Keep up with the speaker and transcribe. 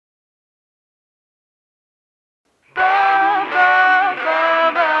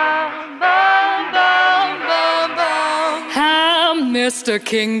Mr.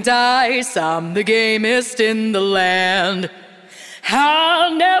 King Dice, I'm the gamest in the land.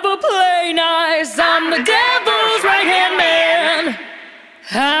 I'll never play nice, I'm the devil's right-hand man.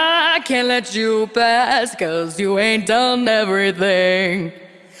 I can't let you pass, 'cause you ain't done everything.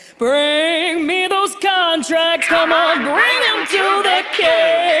 Bring me those contracts, come on, bring them to the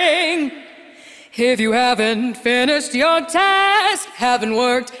king. If you haven't finished your task, haven't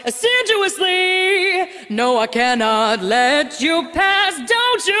worked assiduously, no, I cannot let you pass.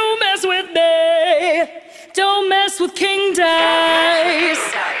 Don't you mess with me. Don't mess with King Dice.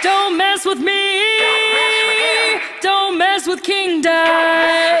 Don't mess with me. Don't mess with King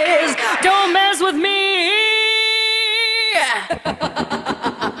Dice. Don't mess with me.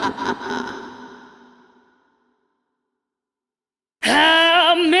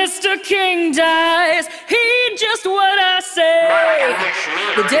 Mr. King Dice, heed just what I say.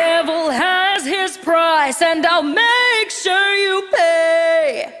 The devil has his price, and I'll make sure you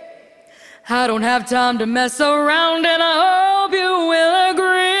pay. I don't have time to mess around, and I hope you will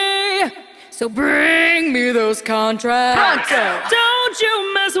agree. So bring me those contracts. Don't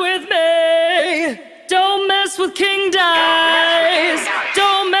you mess with me. Don't mess with King Dice.